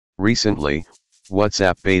Recently,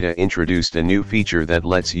 WhatsApp Beta introduced a new feature that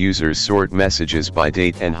lets users sort messages by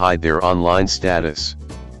date and hide their online status.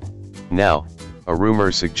 Now, a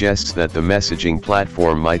rumor suggests that the messaging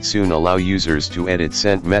platform might soon allow users to edit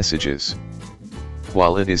sent messages.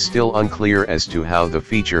 While it is still unclear as to how the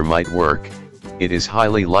feature might work, it is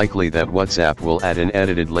highly likely that WhatsApp will add an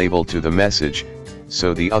edited label to the message,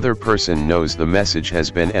 so the other person knows the message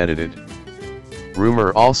has been edited.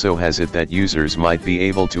 Rumor also has it that users might be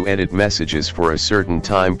able to edit messages for a certain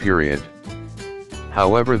time period.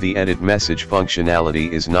 However, the edit message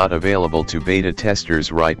functionality is not available to beta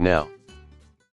testers right now.